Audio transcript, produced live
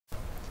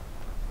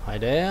Hi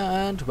there,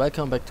 and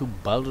welcome back to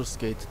Baldur's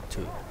Gate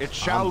 2. It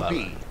shall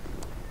be.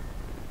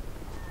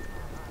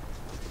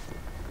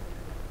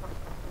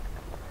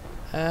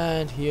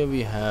 And here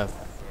we have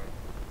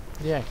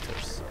the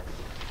actors.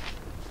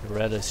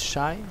 Red is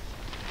Shy,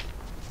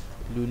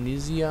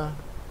 Lunisia,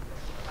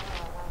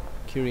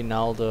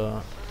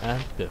 Kirinalda,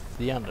 and Biff,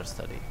 the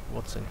understudy.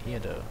 What's in here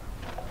though?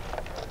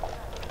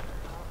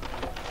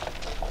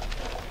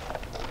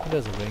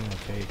 There's a ring,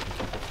 okay, you can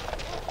keep it.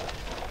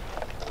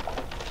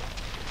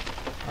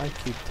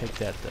 Take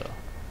that though.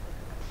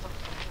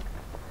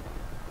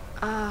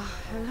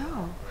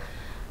 Hello.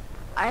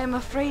 I am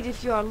afraid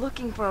if you are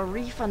looking for a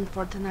refund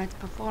for tonight's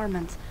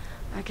performance,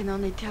 I can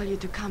only tell you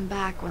to come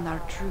back when our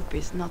troupe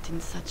is not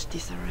in such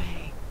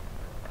disarray.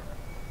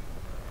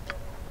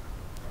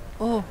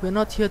 Oh, we're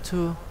not here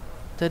to...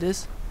 That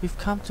is, we've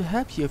come to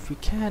help you if we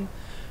can.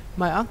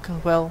 My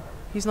uncle, well,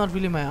 he's not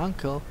really my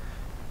uncle.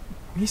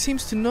 He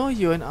seems to know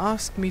you and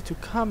asked me to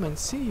come and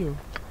see you.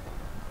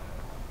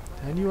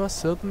 Then you are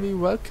certainly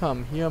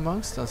welcome here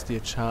amongst us, dear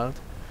child.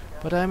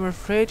 But I am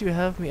afraid you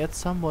have me at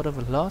somewhat of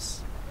a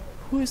loss.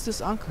 Who is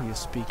this uncle you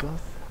speak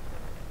of?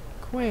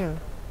 Quail.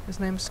 His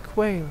name's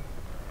Quail.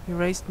 He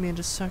raised me in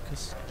the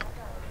circus.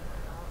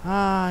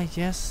 Ah,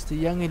 yes, the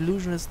young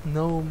illusionist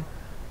gnome.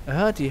 I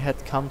heard he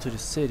had come to the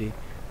city,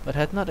 but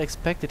had not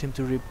expected him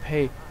to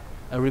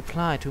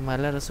reply to my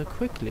letter so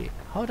quickly.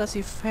 How does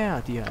he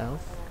fare, dear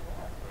elf?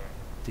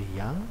 The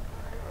young?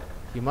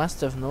 You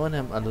must have known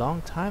him a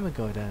long time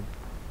ago then.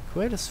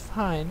 Quail is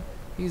fine.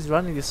 He's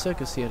running the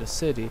circus here in the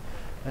city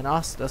and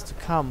asked us to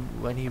come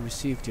when he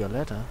received your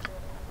letter.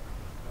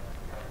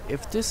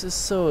 If this is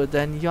so,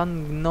 then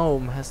yon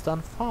gnome has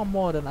done far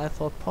more than I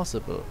thought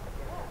possible.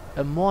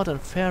 A more than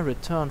fair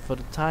return for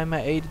the time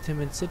I aided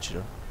him in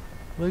Sigil.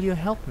 Will you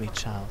help me,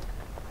 child?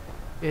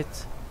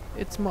 It's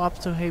more up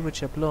to hay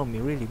which blow me,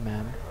 really,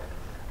 ma'am.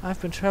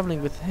 I've been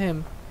traveling with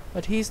him,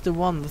 but he's the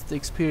one with the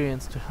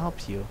experience to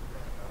help you.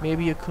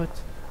 Maybe you could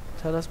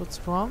tell us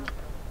what's wrong?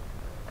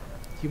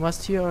 You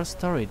must hear our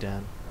story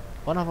then.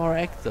 One of our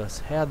actors,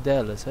 Herr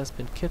Dallas, has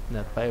been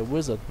kidnapped by a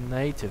wizard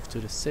native to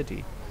the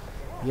city.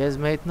 He has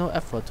made no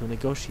effort to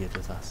negotiate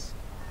with us.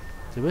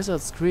 The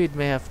wizard's greed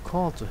may have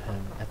called to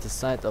him at the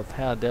sight of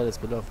Herr Dallas'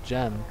 beloved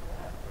gem,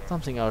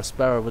 something our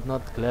sparrow would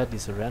not gladly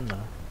surrender.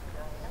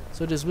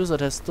 So this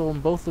wizard has stolen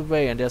both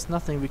away, and there's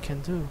nothing we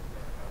can do.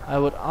 I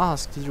would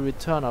ask you to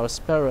return our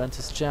sparrow and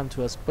his gem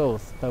to us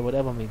both, by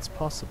whatever means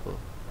possible.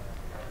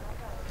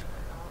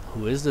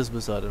 Who is this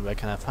wizard, and where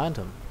can I find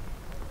him?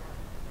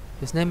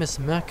 His name is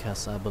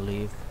Merkas, I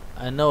believe.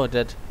 I know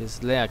that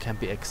his lair can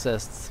be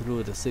accessed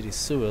through the city's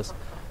sewers,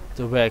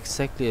 though where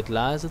exactly it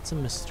lies, it's a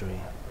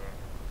mystery.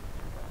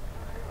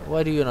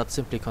 Why do you not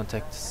simply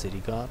contact the city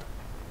guard?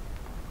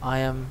 I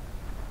am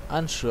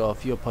unsure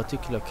of your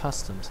particular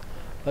customs,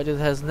 but it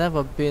has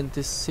never been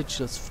this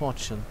Sigil's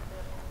fortune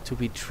to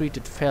be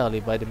treated fairly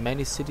by the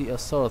many city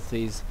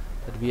authorities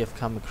that we have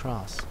come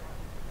across.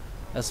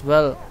 As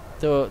well,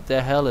 though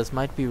their hellies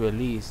might be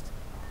released,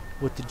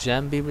 would the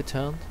gem be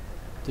returned?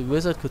 The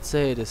wizard could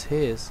say it is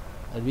his,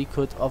 and we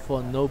could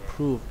offer no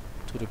proof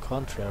to the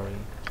contrary.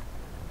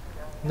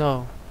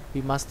 No,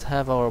 we must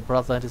have our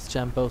brother and his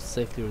gem both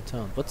safely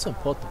returned. What's so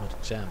important about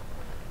the gem?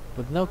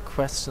 With no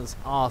questions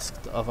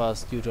asked of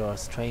us due to our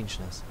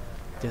strangeness.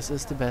 This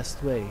is the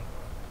best way.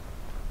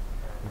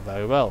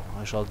 Very well,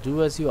 I shall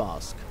do as you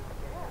ask.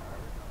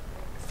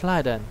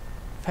 Fly then.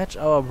 Fetch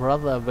our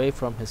brother away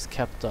from his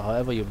captor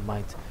however you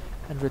might,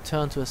 and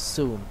return to us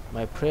soon.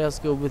 My prayers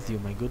go with you,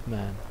 my good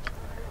man.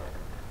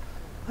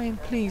 I am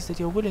pleased that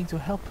you're willing to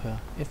help her.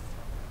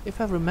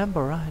 If I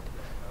remember right,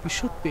 we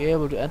should be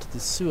able to enter the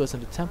sewers in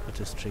the Temple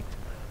District.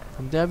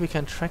 From there we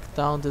can track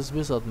down this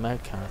wizard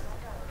Melkarth.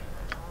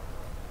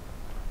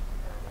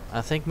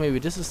 I think maybe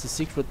this is the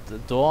secret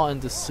door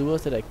in the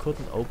sewers that I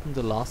couldn't open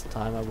the last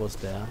time I was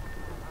there.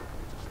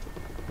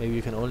 Maybe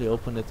you can only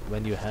open it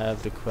when you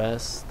have the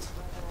quest.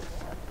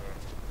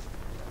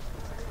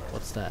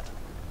 What's that?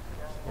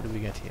 What do we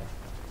get here?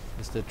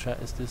 Is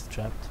this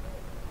trapped?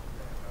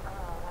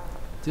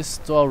 This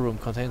storeroom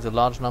contains a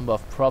large number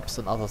of props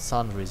and other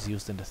sundries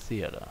used in the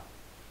theater.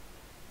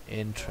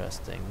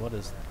 Interesting. What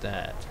is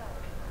that?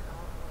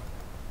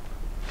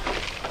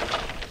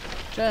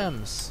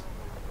 Gems!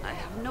 I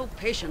have no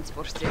patience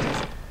for cities.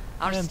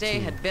 Our Empty. stay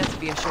had best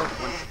be a short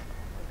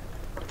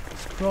one.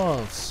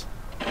 Scrolls.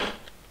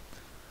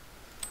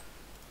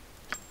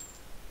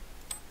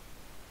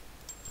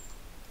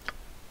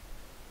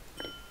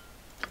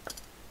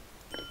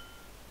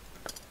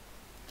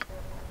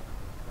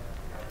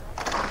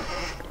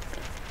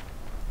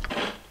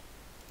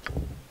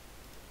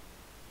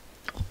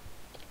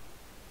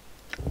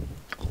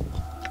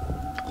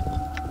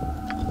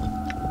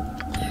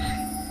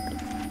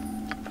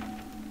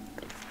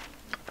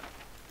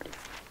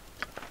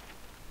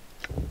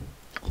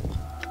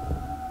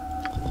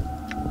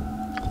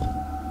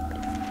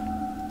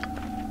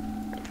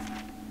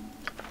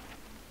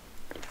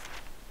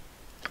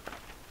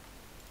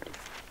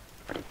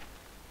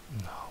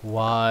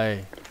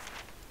 Why?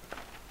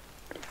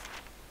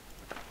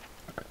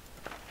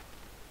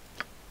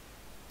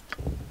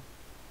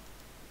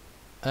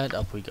 And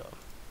up we go.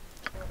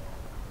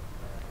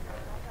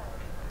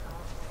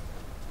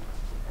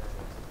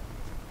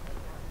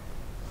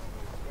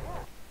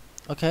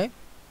 Okay.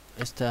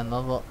 Is there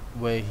another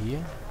way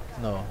here?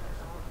 No.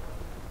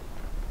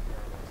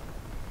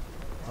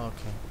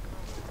 Okay.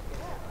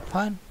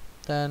 Fine.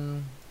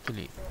 Then we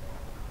leave.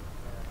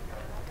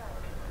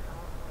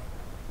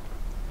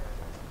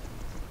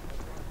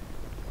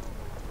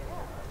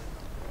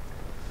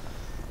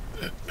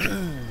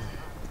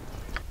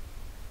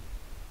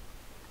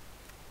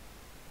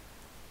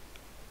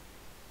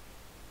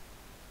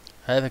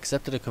 I have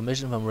accepted a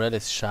commission from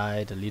Redis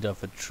Shy, the leader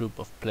of a troop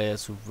of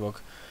players who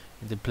work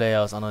in the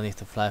playhouse underneath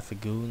the Fly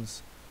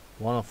Lagoons.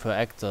 One of her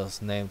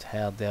actors, named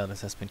Herr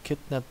Derlis, has been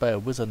kidnapped by a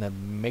wizard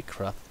named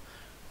Mekrath,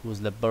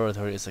 whose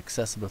laboratory is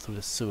accessible through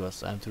the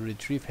sewers. I am to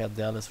retrieve Herr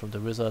Derlis from the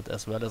wizard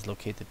as well as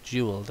locate the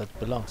jewel that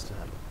belongs to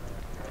him.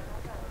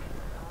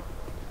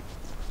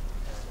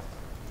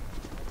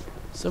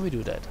 So we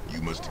do that.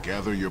 You must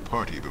gather your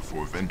party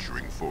before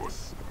venturing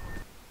forth.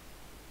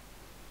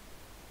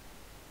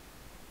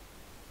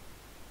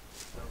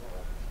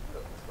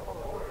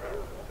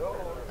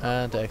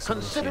 And the exit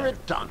is Consider here.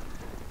 it done.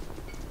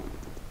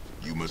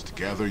 You must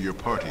gather your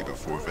party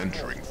before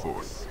venturing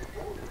forth.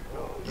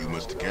 You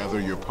must gather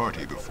your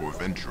party before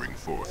venturing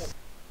forth.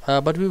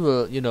 But we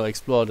will, you know,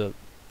 explore the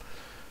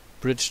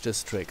bridge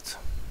district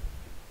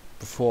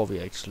before we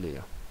actually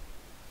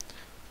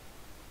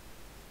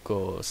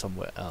go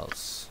somewhere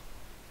else.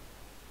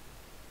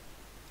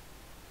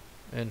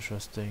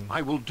 Interesting.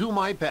 I will do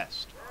my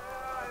best.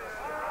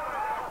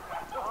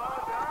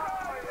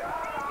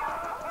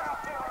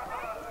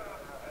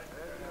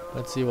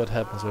 Let's see what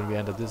happens when we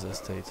enter this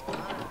estate.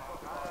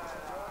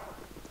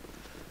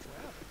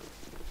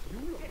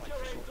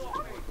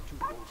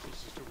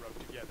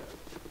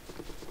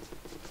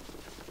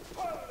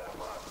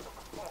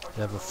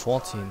 Level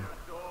 14.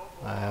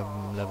 I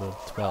am level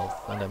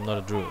 12 and I'm not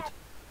a druid.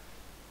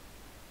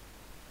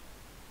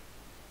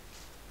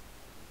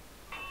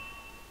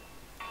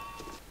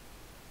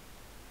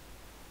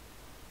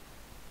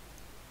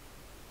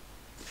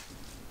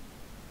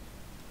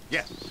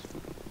 Yes.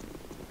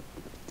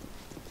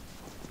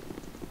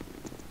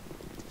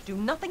 Do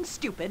nothing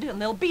stupid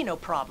and there'll be no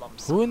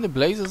problems. Who in the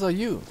blazes are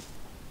you?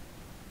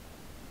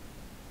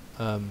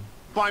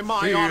 By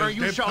my Fear honor, is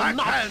you the shall not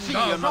backhand see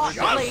of another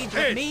Cross blades with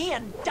justice. me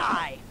and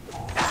die.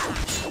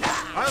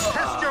 I'll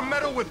test your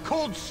metal with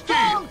cold steel.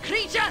 Fall,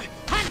 creature,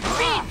 and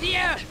feed the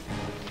earth!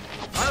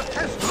 I'll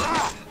test.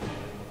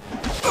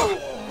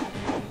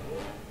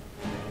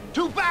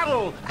 To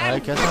battle! I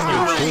And guess you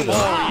I'm will intruder.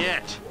 fall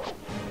yet!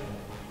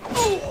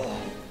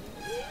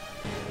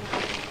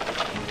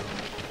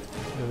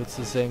 If it's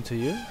the same to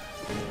you?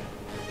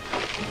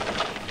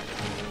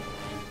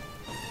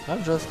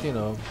 I'm just, you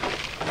know,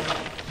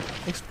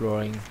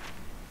 exploring.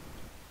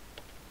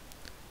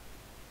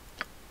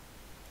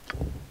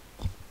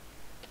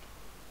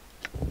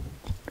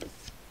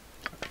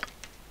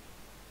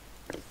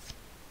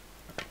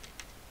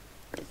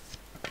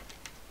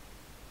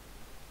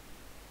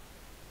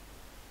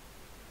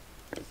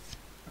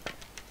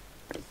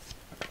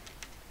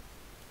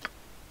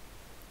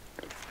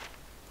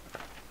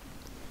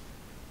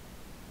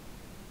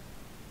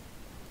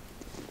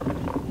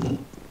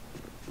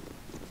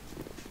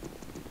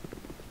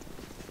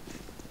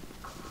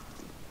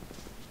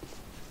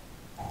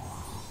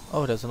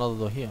 Oh, there's another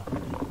door here.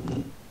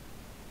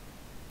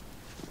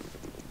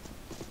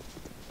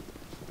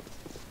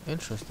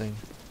 Interesting.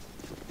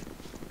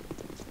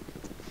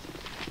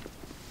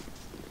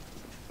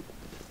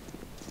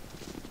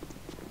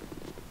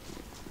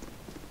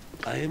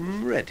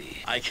 I'm ready.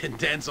 I can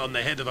dance on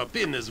the head of a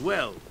pin as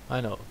well.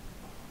 I know.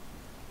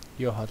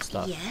 You're hot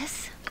stuff.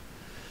 Yes?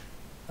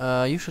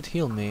 You should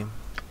heal me.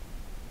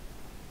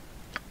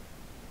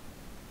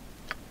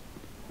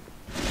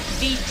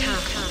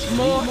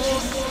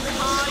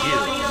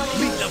 Skill,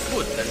 fleet of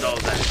foot and all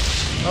that.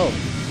 Oh,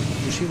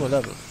 Yushimo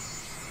level.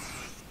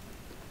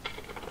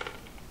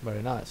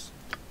 Very nice.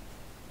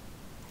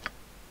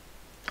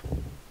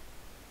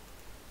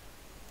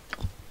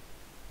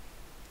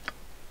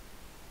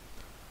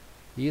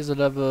 He is a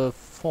level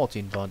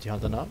 14 bounty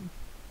hunter now.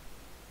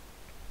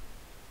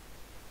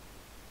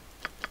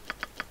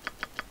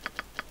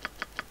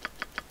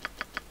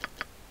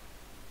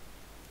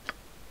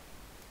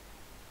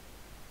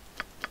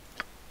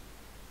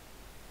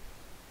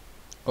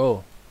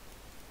 Oh.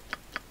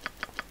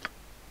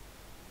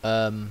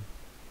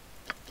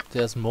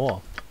 There's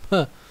more.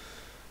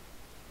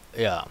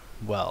 Yeah,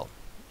 well,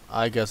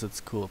 I guess it's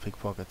cool.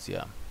 Pickpockets,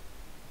 yeah.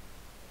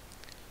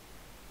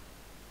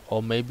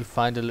 Or maybe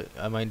find a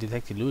I mean,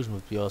 detect illusion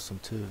would be awesome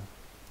too.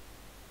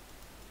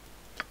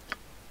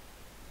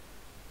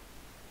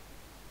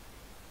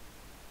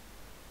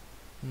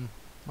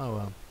 Oh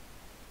well.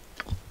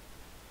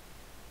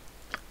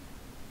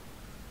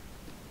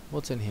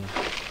 What's in here?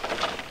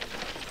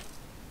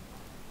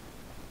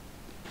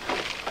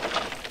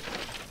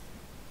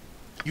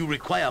 You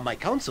require my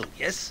counsel,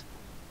 yes?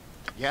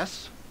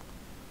 Yes?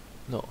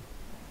 No.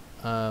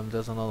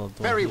 There's another door.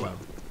 Very here. well.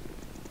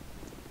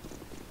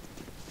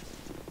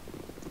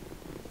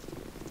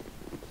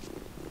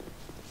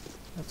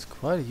 It's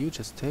quite a huge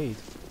estate.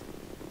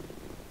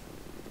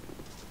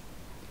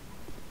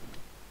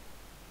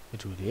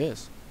 It really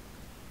is.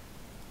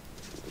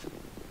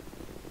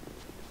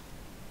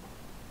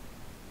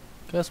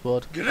 Guess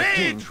what? Great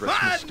dangerous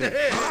fun!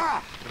 mistake.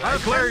 I'll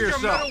clear your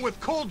yourself. metal with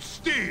cold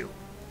steel.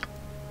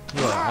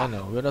 Yeah, I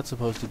know. We're not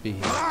supposed to be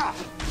here.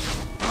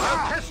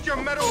 I'll test your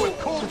metal with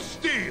cold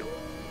steel.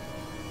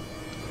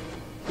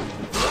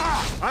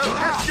 I'll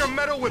test your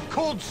metal with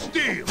cold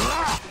steel.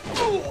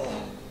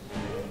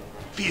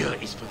 Fear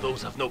is for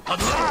those of no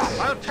confidence.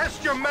 I'll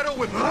test your metal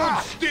with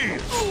cold steel.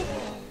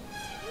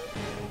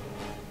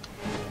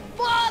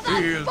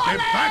 Feel the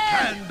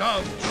backhand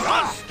of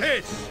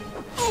justice.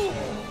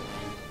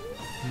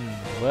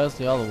 Where's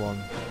the other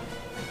one?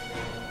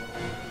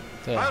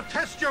 There. I'll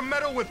test your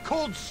metal with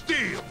cold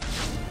steel.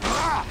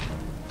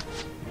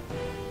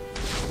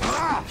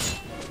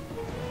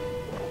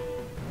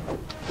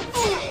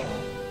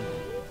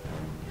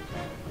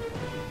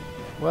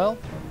 Well,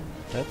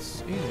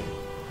 that's easy.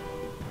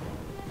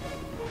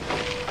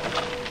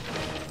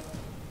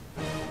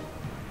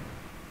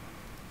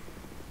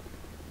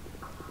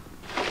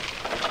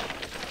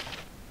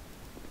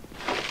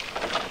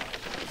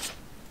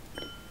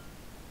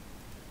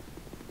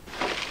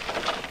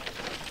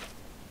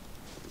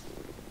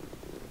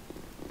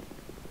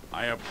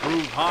 I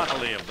approve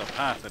heartily of the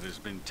path that has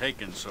been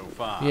taken so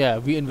far. Yeah,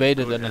 we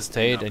invaded Good an has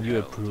estate been and you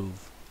upheld.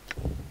 approve.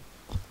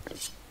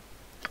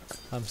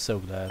 I'm so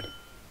glad.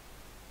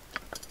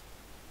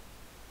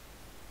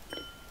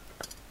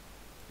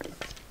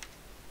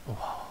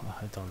 Oh,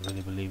 I don't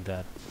really believe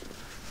that.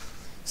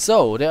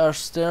 So, there are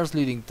stairs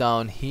leading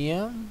down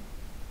here.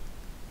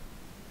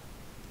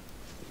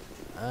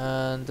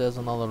 And there's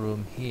another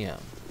room here.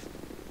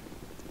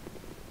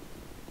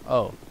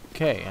 Oh,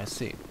 okay, I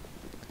see.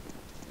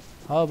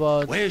 How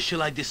about Where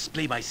shall I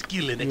display my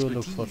skill and you look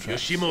expertise? for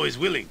traps? Yoshimo is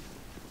willing.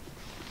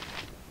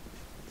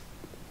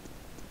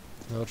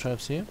 No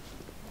traps here?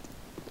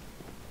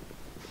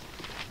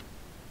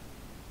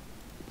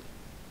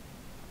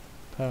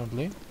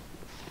 Apparently.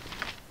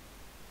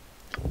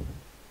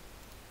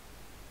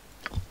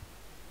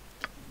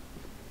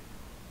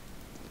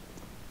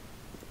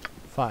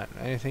 Fine.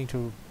 Anything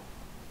to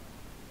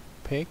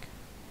pick?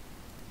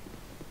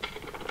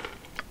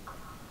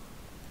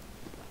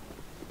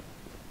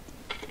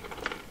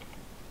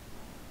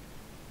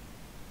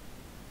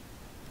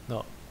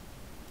 No.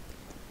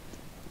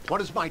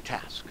 What is my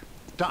task?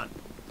 Done.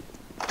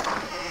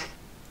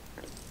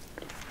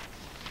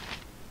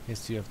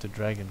 Yes, you have the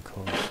Dragon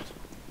Coast.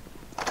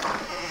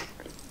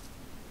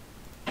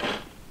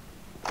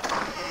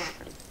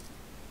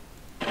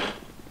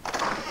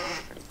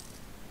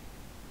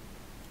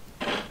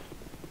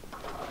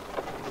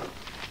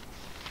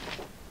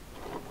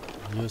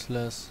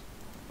 Useless.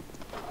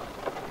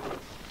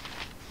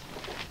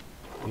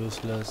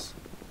 Useless.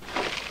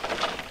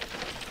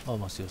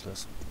 Almost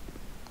useless.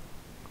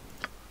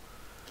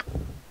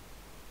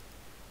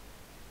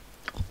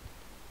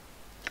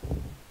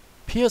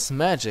 Pierce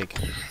magic.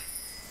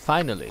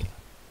 Finally.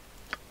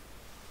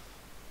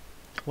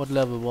 What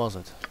level was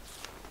it?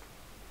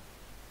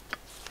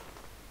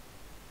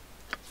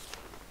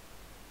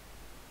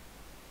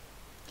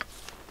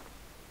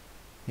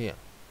 Here.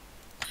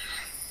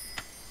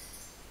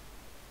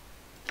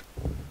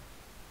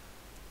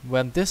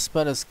 When this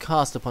spell is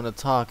cast upon a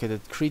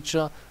targeted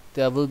creature,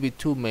 there will be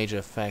two major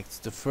effects.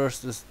 The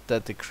first is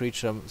that the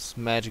creature's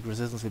magic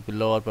resistance will be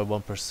lowered by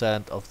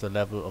 1% of the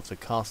level of the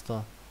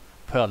caster,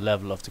 per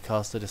level of the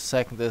caster. The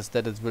second is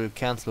that it will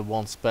cancel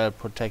one spell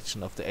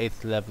protection of the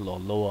 8th level or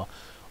lower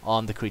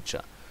on the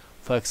creature.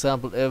 For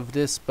example, if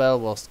this spell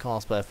was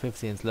cast by a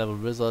 15th level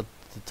wizard,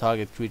 the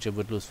target creature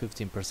would lose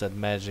 15%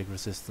 magic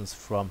resistance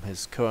from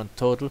his current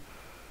total.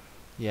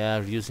 Yeah,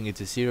 reducing it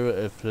to 0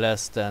 if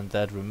less than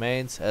that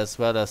remains, as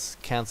well as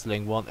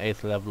cancelling one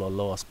 8th level or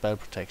lower spell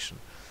protection.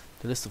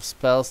 The list of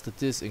spells that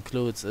this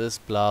includes is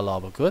blah blah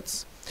blah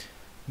goods.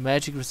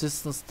 Magic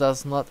resistance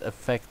does not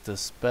affect the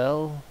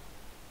spell,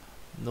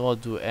 nor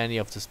do any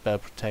of the spell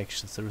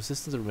protections. The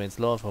resistance remains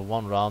lowered for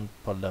 1 round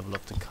per level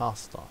of the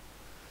caster.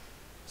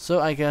 So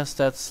I guess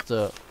that's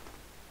the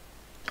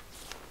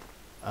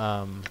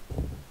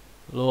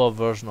lower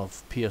version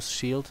of Pierce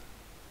Shield.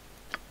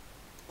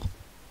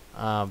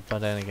 But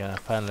then again, I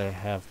finally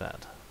have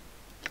that.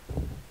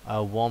 I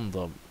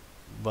wonder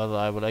whether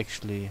I will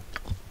actually...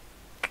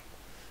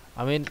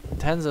 I mean,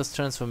 Tensor's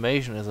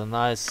Transformation is a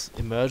nice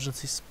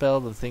emergency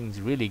spell when things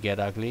really get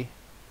ugly.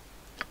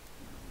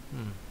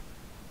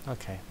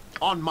 Okay,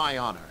 On my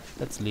honor.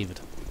 let's leave it.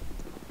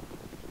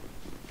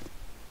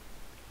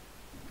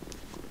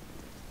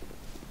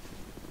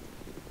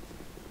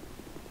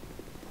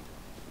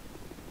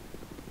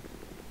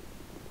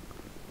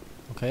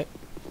 Okay.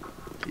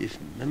 If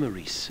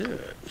memory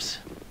serves.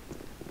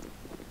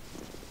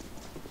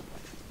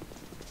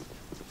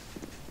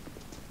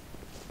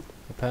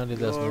 Apparently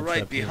there's no You're right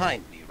trap here.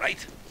 behind me,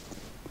 right?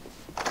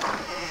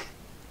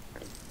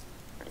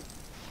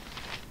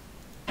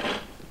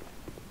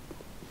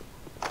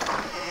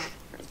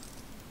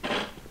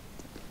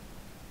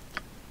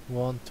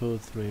 One, two,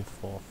 three,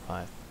 four,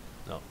 five.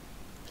 No.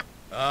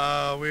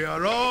 We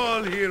are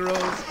all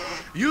heroes.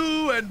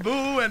 You and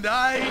Boo and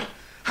I.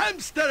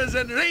 Hamsters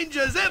and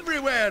rangers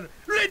everywhere.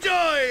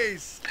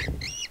 Rejoice!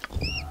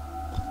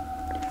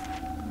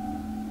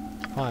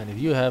 Fine, if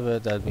you have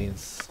it, that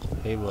means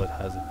Hayward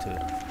has it too.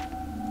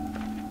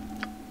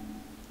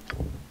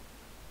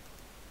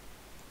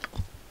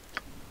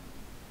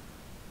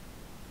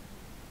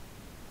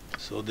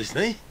 So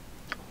Disney?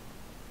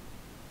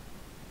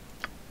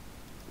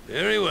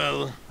 Very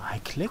well. I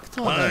clicked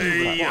on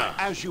it. Why,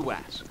 as you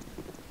ask.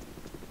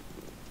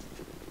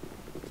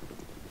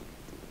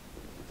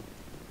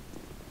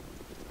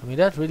 I mean,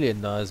 that really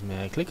annoys me.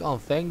 I click on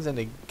things and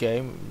the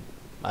game,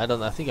 I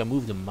think I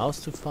moved the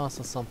mouse too fast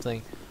or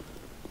something.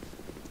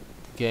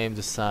 The game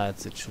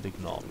decides it should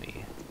ignore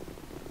me.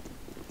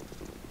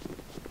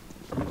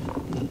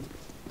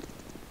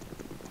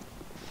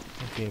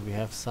 Okay, we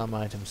have some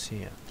items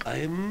here.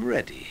 I'm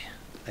ready,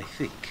 I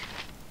think.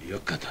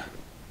 Yokata.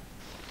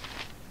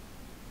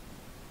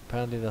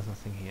 Apparently there's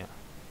nothing here.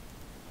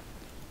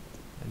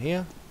 And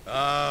here?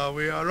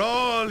 We are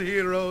all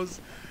heroes.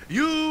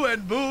 You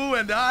and Boo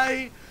and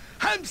I.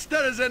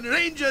 Hamsters and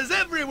rangers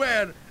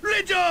everywhere.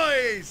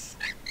 Rejoice!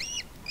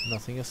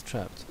 Nothing is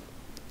trapped.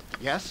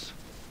 Yes?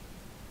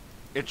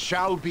 It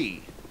shall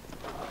be.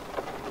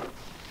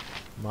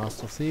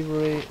 Master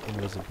Thievery,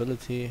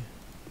 Invisibility.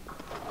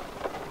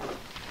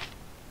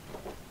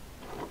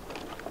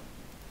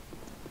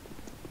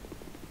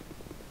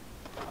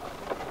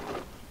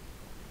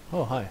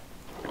 Oh, hi.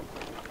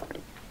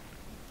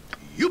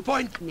 You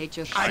point.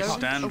 Nature I servant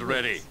stand awaits.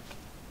 ready.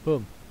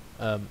 Boom.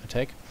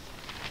 Attack.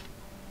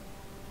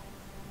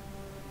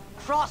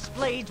 Cross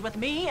blades with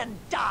me and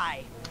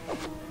die.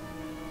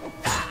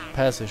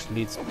 Passage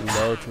leads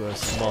below to a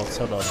small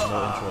cellar of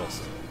no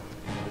interest.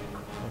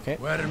 Okay.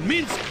 Where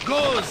Minsk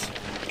goes,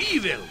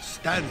 evil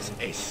stands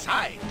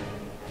aside.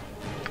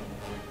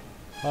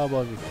 How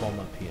about we form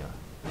up here?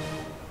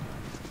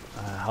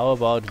 How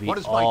about we What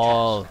is my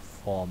all task?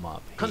 form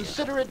up here?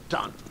 Consider it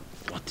done.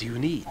 What do you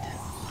need?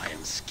 I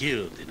am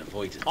skilled in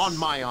avoidance. On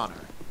my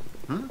honor.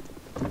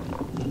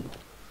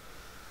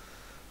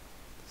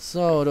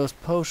 So, those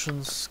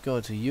potions go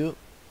to you.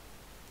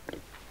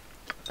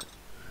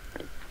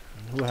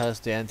 Who has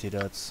the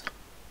antidotes?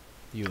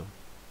 You.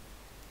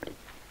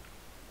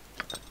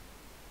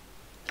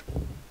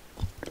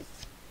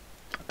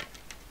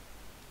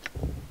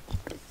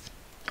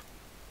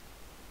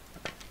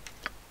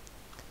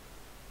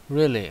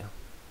 Really?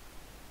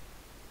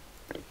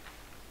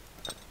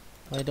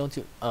 Why don't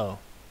you? Oh,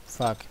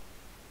 fuck.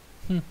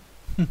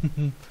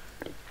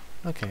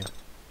 Okay.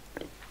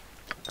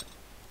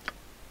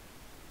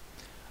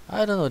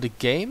 I don't know, the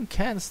game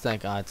can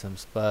stack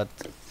items, but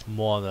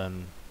more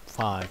than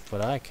 5,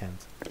 but I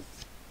can't.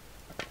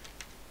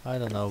 I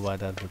don't know why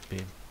that would be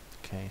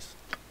the case.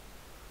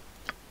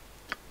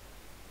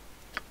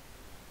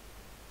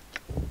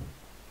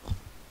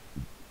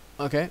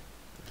 Okay.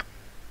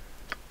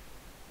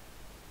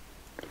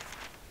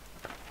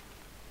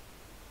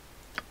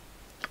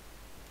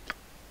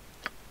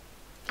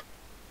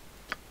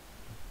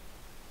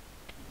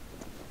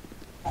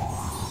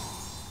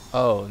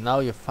 Oh, now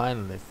you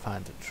finally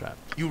find the trap.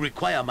 You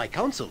require my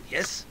counsel,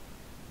 yes?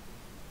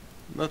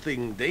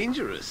 Nothing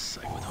dangerous,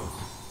 I would hope.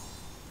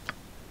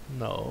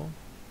 No,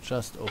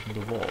 just open the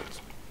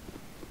vault.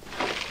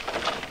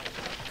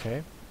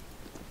 Okay.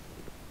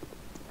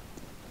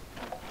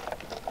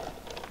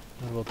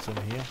 And what's in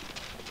here?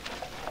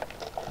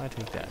 I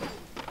take that.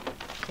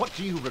 What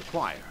do you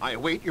require? I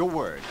await your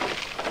word.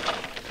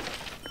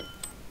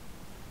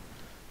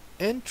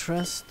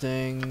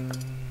 Interesting.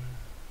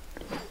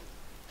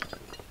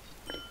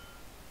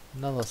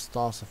 Another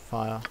star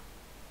sapphire.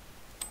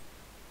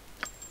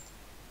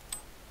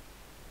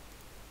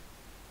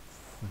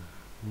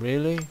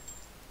 Really?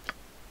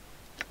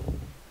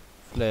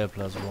 Flare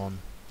 +1.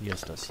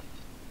 Yes, das.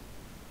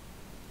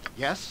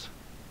 Yes?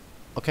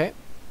 Okay.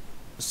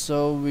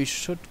 So we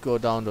should go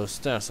down those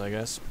stairs, I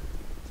guess.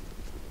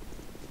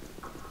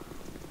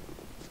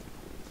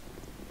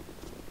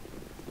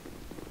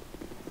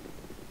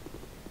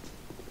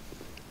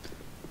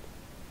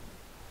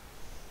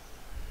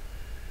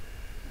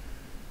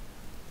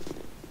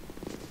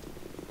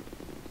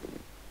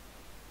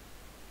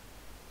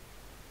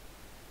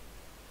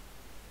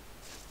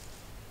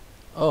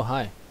 Oh,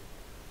 hi.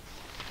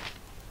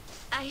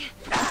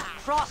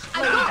 Cross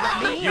blades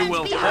with me You and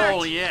will be fall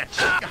hurt. yet.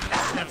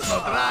 That's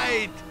not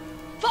right.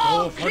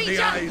 Fall, Go for the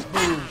creature, eyes, Boo.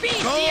 and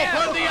feast Go you!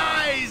 for the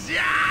eyes.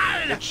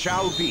 Yeah! It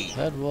shall be.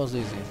 That was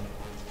easy.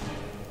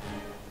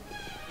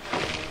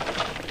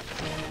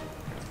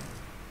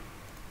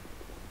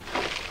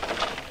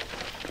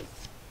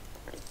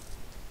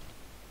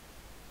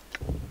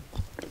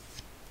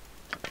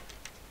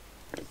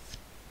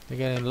 We're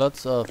getting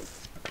lots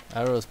of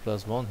arrows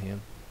 +1 here.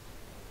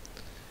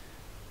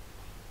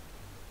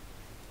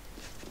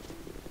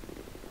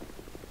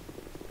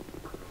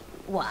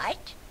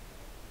 What?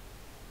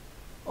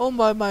 Oh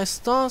my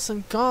stars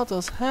and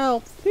garters,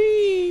 help!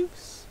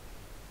 Thieves!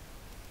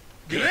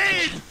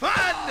 Great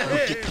fun!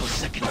 Get those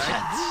second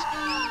chance.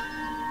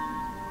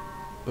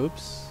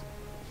 Oops.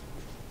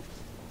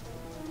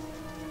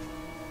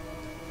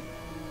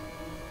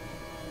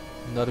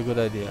 Not a good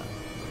idea.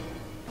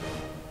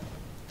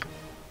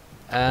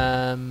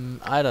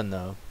 I don't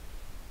know.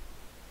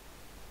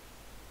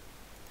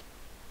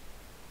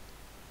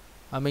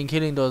 I mean,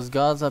 killing those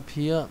guards up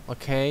here,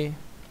 okay.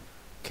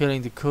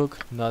 Killing the cook,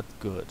 not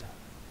good.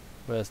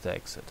 Where's the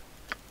exit?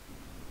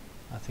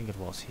 I think it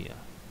was here.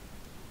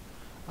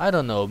 I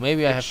don't know,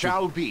 maybe I have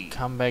to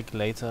come back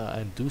later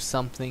and do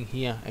something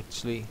here,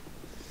 actually.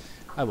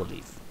 I will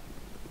leave.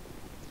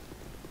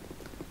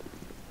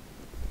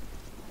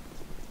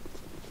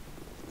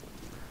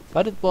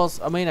 But it was,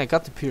 I mean, I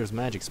got the Pierce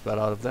magic spell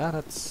out of that,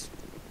 that's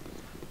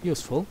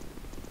useful.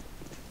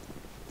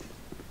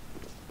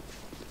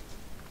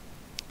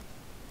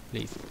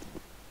 Leave.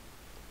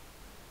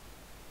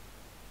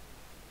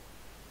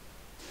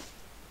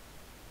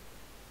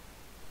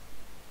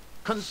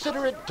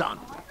 Consider it done.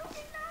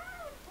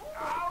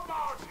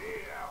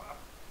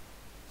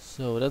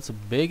 So that's a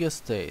big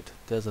estate.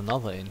 There's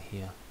another in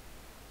here.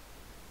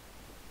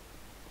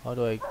 How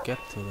do I get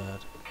to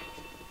that?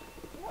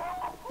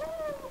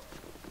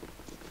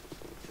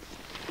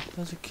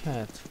 There's a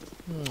cat.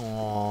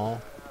 Aww.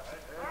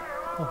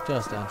 Oh,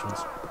 there's the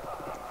entrance.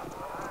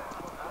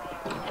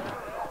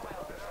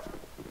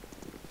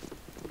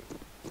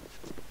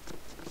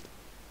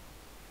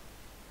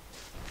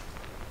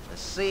 The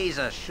seas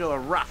are sure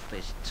rough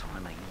this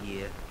time of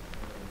year.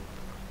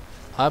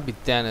 I'll be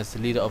Dan as the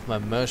leader of my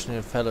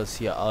mercenary fellows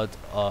here out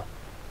of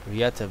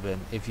Rietavin.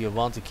 If you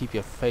want to keep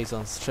your face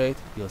on straight,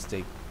 you'll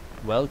stay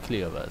well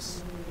clear of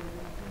us.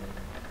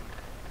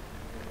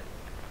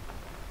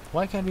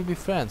 Why can't we be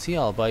friends? Here,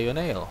 I'll buy you an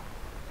ale.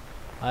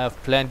 I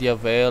have plenty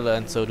of ale,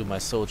 and so do my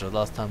soldiers.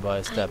 Last time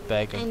I step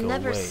back and go away. I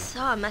never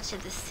saw much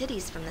of the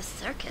cities from the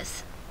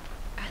circus.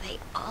 Are they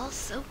all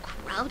so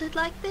crowded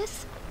like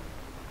this?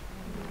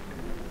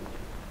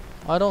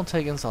 I don't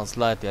take insults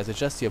lightly. I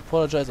suggest you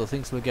apologize or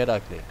things will get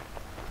ugly.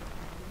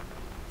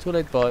 Too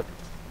late, boy.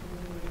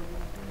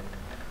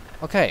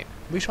 Okay,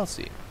 we shall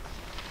see.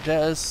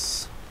 There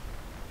is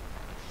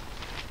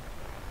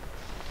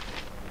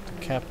the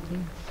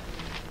captain.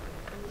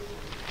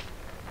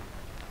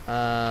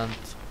 And,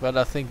 well,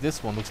 I think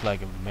this one looks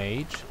like a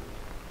mage.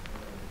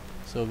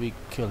 So we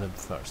kill him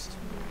first.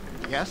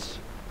 Yes?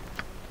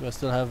 Do I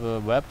still have a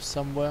web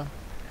somewhere?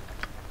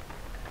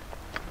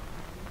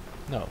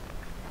 No.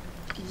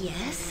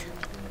 Yes?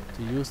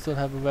 Do you still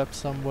have a web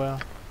somewhere?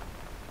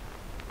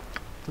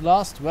 The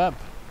last web.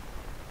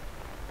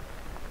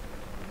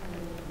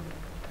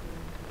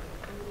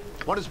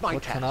 What is my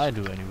What task? can I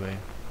do anyway?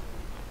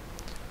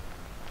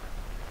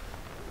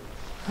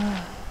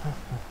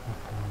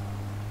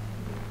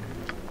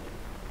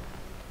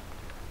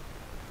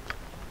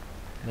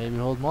 Maybe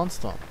hold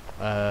monster.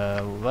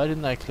 Why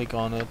didn't I click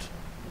on it?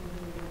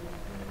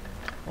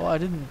 Oh, I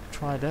didn't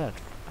try that.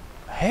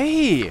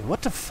 Hey,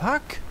 what the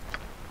fuck?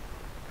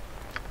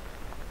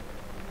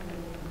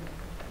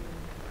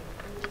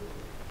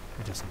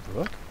 It doesn't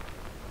work.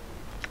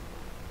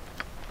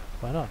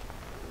 Why not?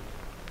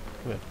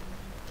 Weird.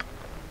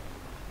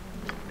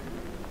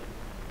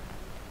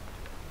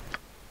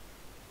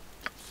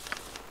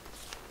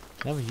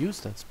 Never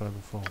used that spell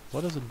before.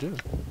 What does it do?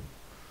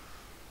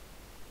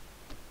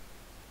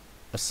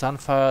 A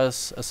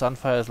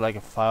sunfire is like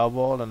a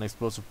fireball, an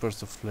explosive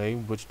burst of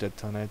flame which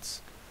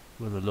detonates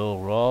with a low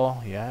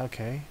roar. Yeah,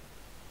 okay.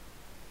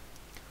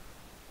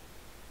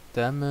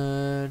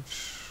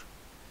 Damage.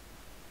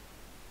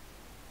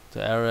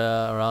 The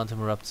area around him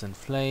erupts in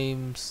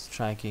flames,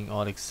 striking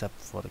all except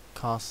for the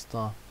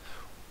caster.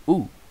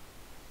 Ooh!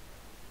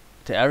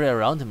 The area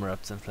around him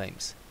erupts in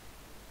flames.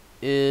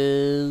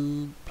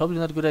 Probably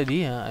not a good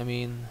idea. I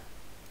mean,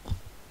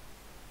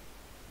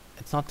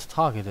 it's not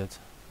targeted.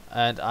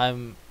 And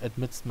I'm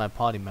amidst my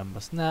party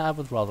members. Nah, I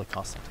would rather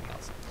cast something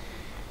else.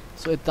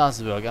 So it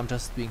does work, I'm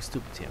just being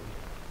stupid here.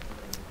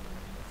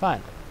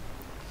 Fine.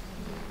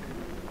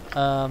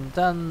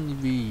 Then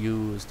we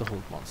use the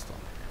hold monster.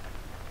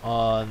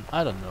 On,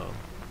 I don't know.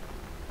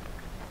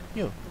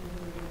 You.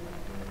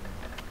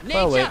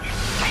 Far away.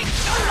 Take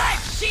the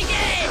life she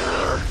gave!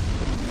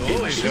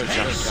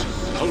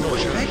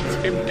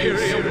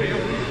 Imperial.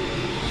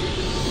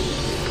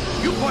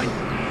 You point.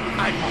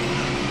 I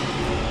point.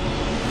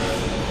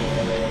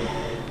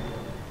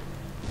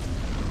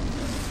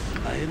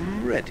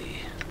 I'm ready,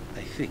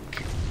 I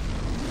think.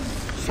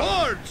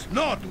 Swords,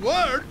 not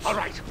words! All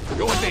right,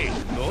 you and me.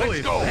 No,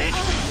 Let's go.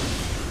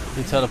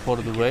 He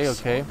teleported away,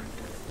 okay.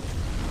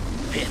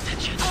 Pay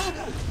attention.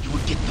 You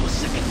will get no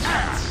second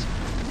chance.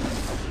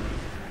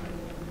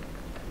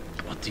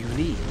 What do you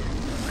need?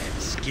 I am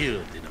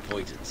skilled in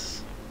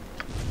avoidance.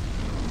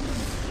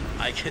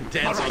 I can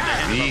dance on the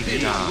hand of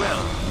it as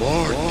well.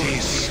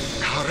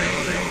 Mortis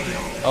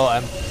Oh,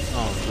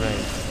 oh,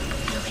 great.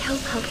 I'll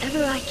help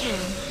however I can.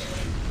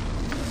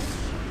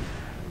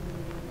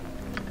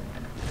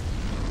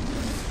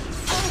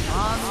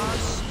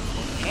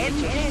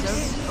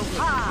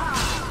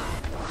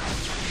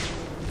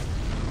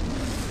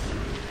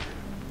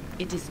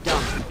 It is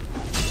done.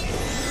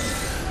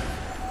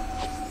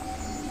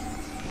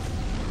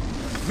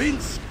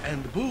 Minsk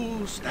and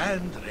Boo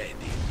stand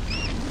ready.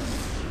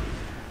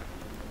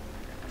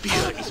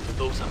 Fear is for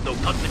those of no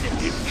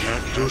confidence. In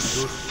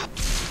cactus.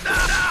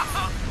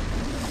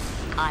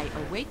 I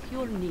await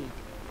your need.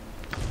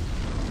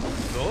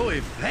 No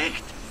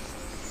effect?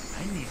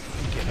 I need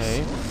to get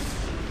Okay.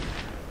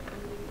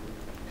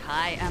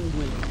 I am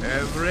willing.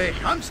 every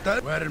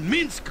hamster. Where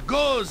Minsk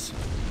goes,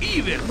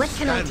 evil What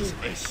can I stands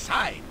do?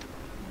 aside.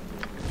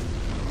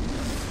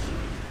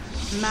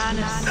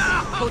 Manus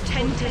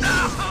potentis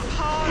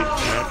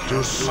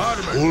Cactus.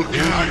 Armored,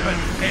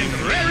 and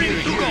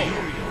ready to go.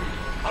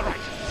 All right.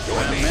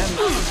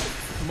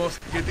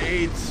 Must get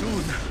aid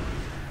soon.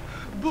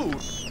 Boo.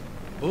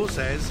 Boo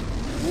says,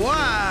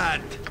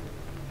 what?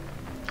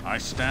 I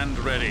stand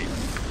ready.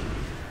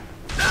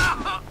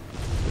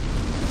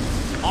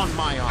 On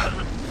my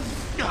honor.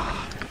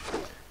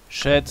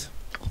 Shit.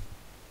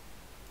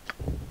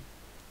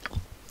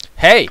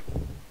 Hey!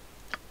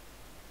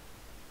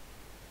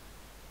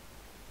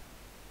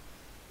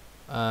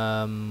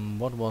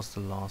 What was the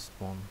last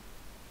one?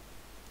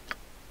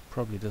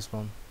 Probably this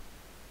one.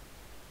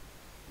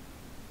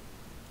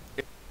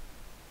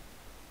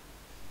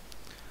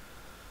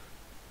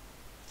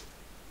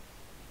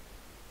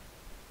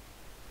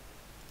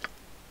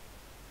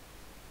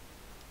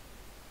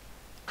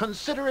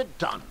 Consider it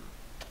done.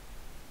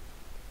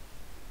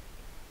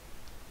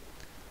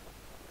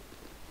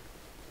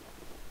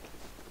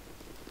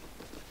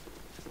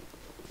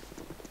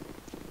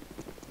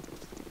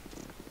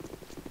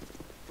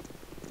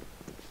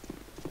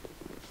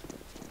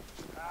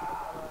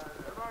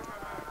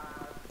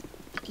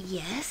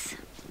 Yes?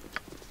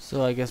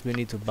 So I guess we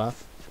need to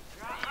buff.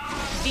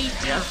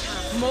 vita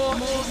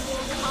mortis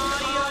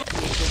cario.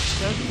 Your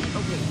servant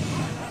awaits.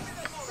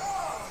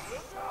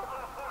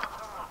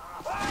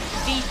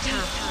 Vita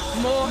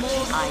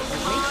mortis. I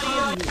await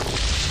your news.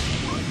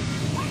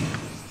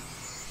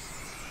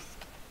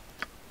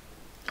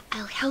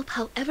 I'll help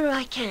however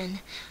I can.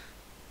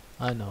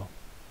 I know.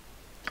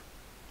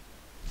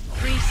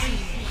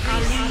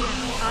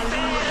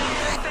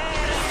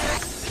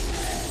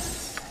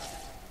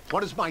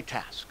 What is my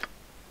task?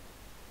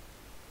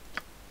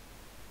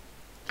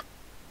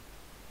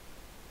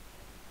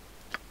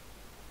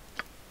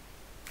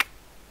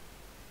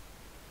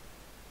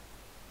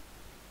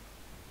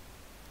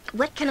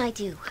 What can I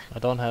do? I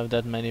don't have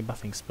that many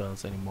buffing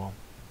spells anymore.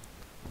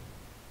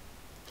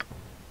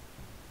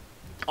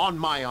 On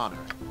my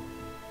honor.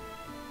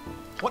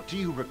 What do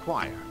you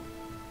require?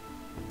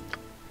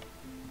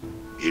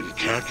 In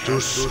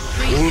cactus.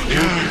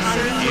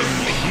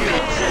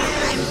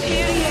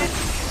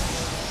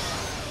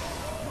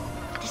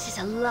 This is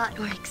a lot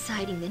more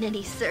exciting than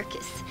any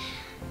circus.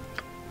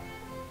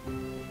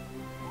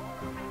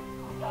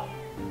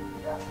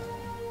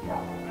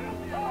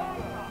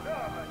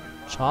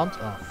 Charmed?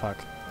 Oh, fuck.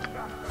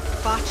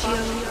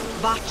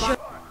 Baccio.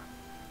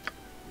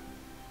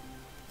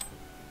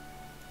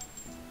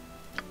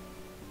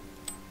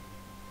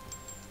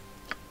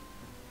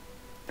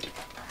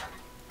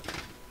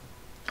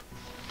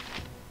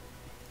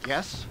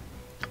 Yes?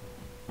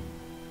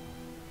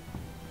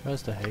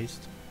 Where's the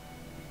haste?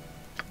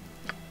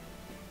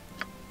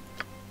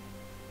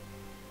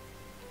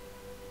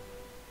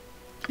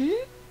 Hmm?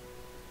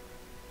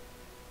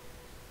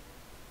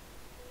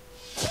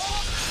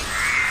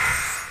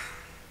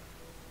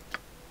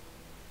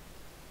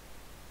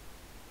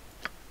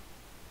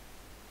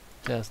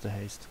 There's the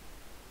haste.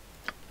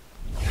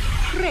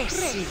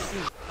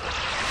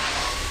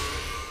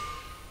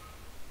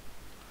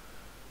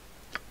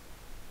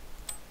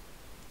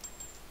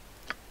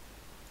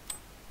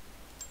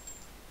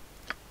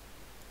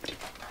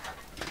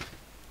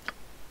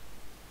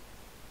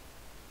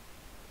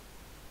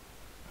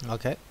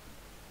 Okay.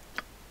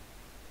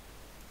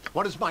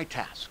 What is my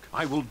task?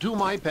 I will do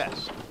my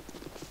best.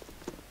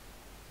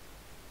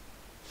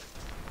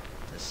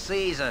 The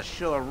seas are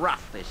sure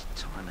rough this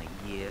time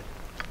of year.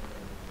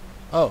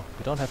 Oh,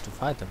 we don't have to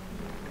fight them.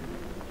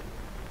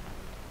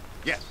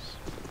 Yes.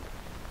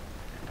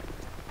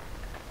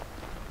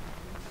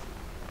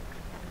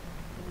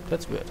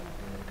 That's weird.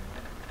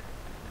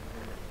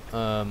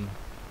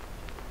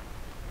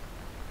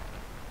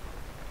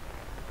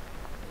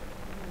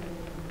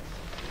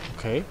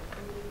 Okay.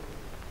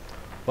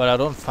 Well, I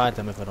don't fight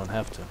them if I don't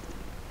have to.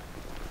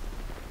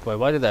 Boy,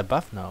 why did I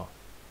buff now?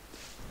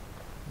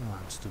 Oh,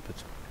 I'm stupid.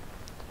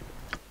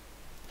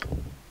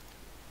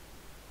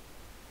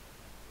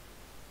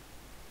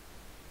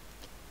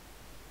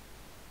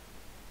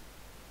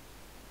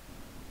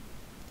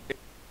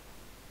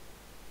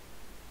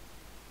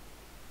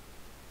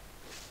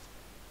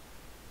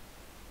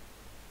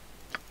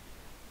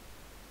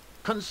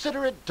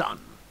 Consider it done.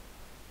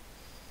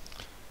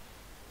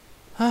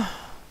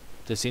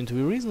 They seem to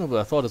be reasonable.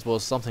 I thought it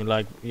was something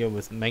like, you know,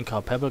 with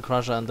Menka Pebble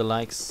Crusher and the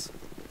likes.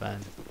 But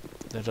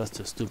they're just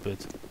too stupid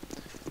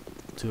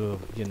to,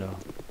 you know,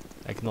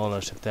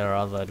 acknowledge that there are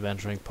other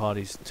adventuring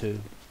parties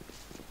too.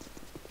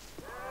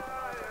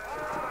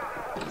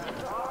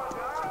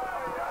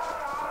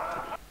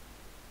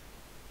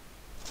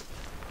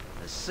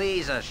 The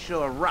seas are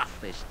sure rough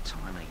this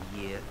time of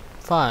year.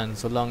 Fine,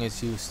 so long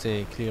as you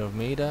stay clear of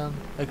me then.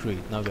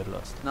 Agreed, now get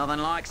lost. Nothing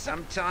like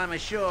some time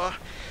ashore.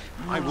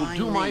 I will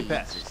do my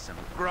best. Is some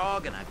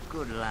grog and a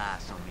good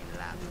lass on me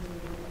lap.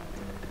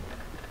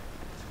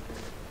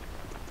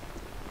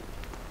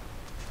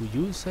 Do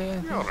you say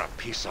anything? You're a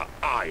piece of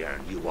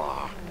iron, you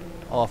are.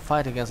 Our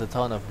fight against the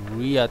town of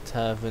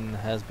Riatavin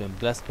has been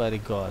blessed by the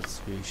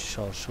gods. We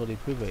shall surely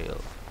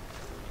prevail.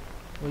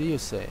 What do you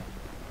say?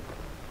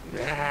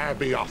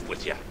 Be off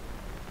with you.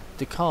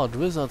 The coward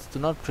wizards do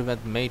not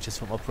prevent mages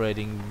from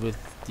operating with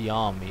the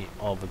army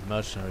or with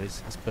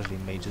mercenaries, especially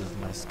mages of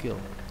my skill.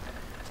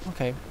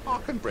 Okay. I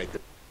can break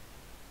it.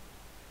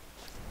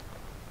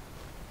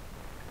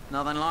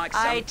 Nothing like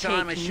some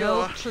time take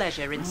ashore. no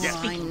pleasure in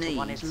speaking to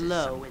one as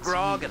low as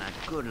grog you. and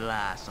a good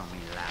lass on me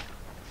lap.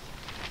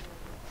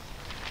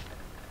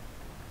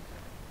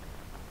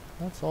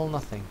 That's all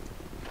nothing.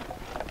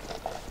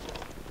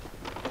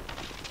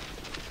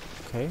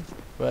 Okay,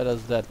 where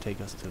does that take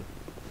us to?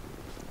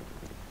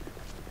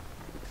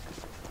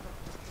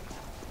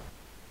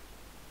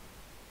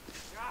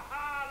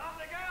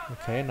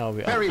 Okay, now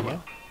we're Very up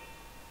well.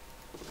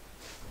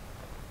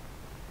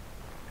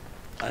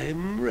 here.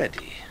 I'm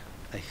ready.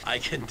 I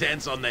can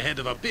dance on the head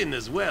of a pin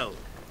as well.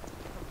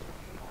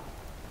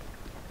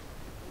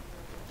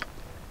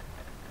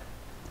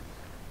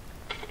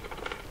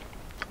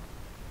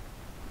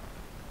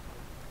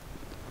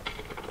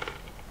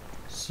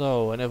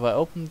 So, and if I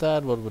open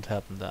that, what would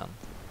happen then?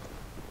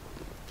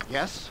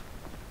 Yes?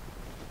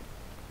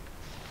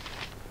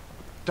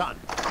 Done.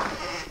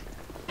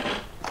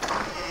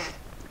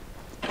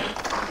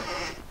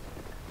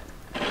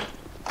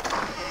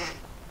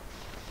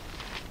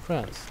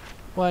 Friends.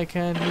 Why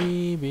can't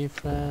we be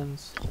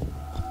friends?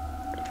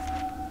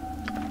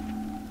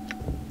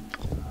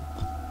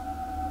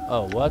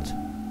 Oh, what?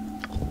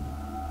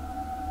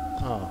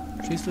 Oh,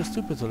 she's too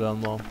stupid to learn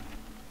more.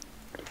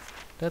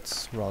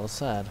 That's rather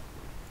sad.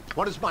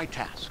 What is my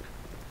task?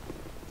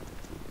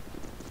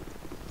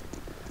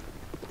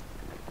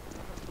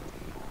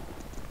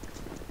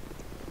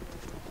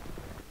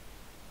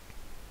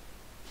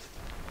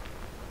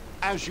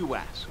 As you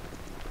ask.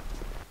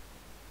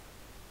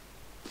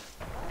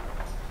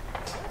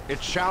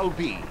 It shall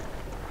be.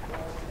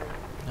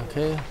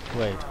 Okay,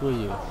 wait, who are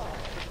you?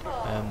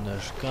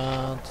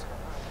 Amneshgard,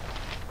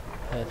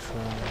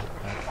 Patron,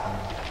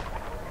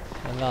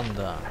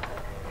 Landa.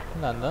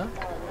 Landa?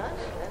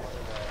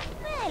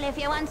 Well, if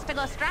you wants to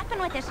go strapping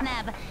with your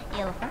snab,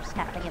 you'll first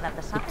have to give up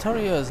the soft.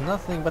 Vittorio is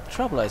nothing but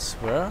trouble, I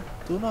swear.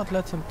 Do not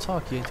let him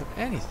talk you into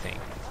anything.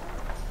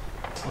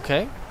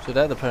 Okay, so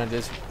that apparently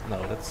is...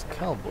 No, that's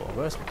Calbo.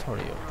 Where's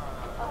Vittorio?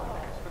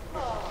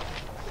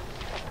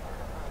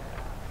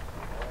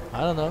 I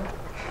don't know.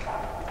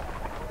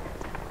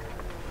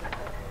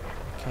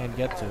 Can't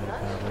get to it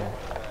apparently.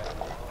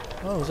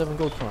 Oh, 7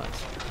 gold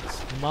coins.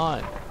 It's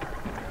mine.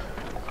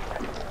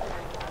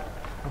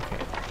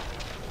 Okay.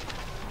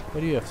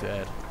 What do you have to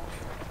add?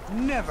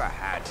 Never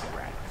had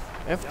breath.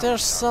 If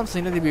there's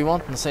something that we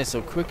want to say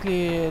so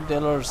quickly,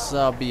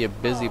 there'll be a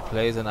busy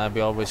place and I'll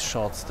be always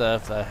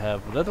short-staffed. I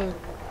have little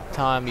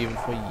time even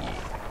for ye.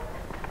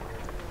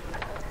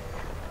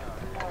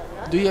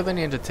 Do you have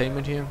any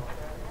entertainment here?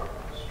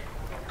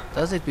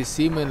 Does it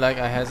beseem me like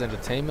I has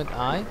entertainment?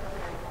 Aye?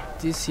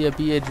 This here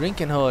be a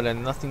drinking hole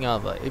and nothing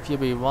other. If you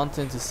be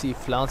wanting to see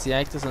flouncy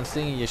actors and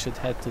singing, you should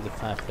head to the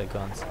Five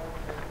Flagons.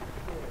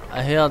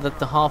 I hear that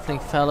the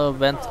halfling fellow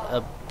went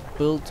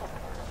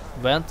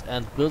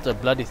and built a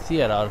bloody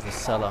theater out of his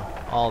cellar.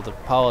 All the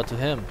power to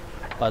him.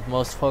 But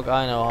most folk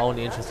I know are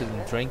only interested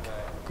in drink.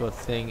 Good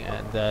thing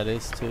and that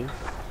is too.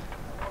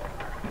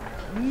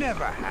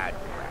 Never had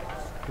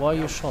breath. Why are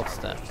you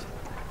short-staffed?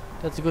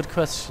 That's a good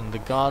question. The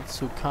guards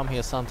who come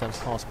here sometimes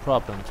cause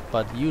problems,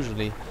 but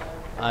usually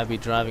I be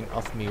driving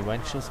off me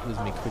wenches with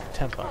me quick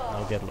temper.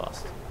 Now get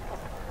lost.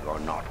 You're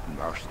not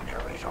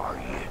mercenaries, are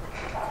you?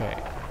 Okay.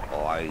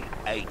 I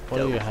hate What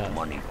do you those have?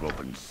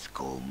 money-grubbing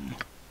scum.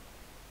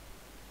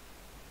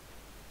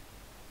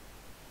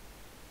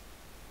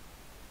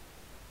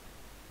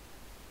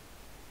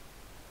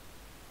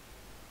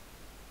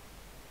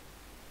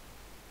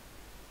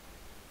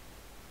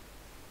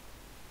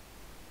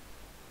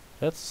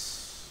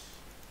 That's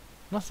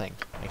nothing,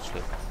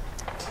 actually.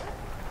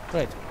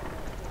 Great.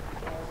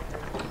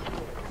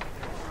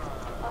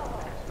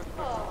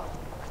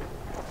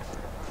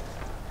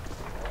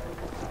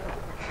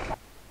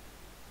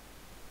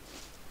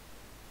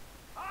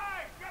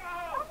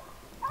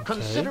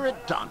 Consider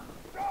it done.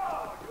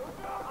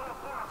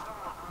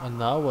 And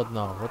now what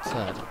now? What's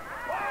that?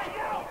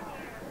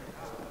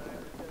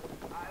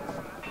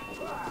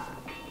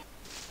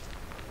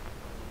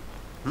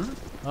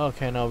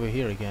 Okay, now we're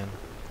here again.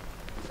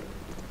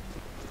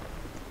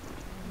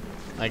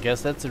 I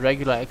guess that's a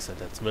regular exit.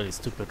 That's really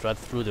stupid. Right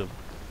through the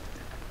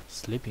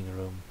sleeping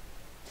room.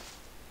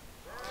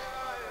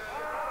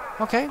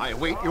 Okay. I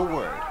await your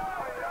word.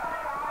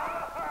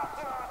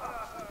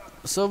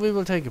 So we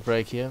will take a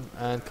break here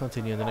and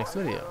continue in the next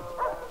video.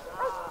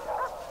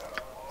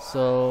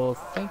 So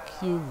thank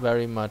you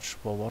very much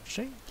for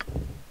watching,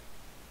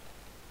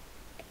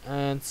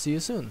 and see you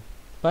soon.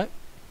 Bye.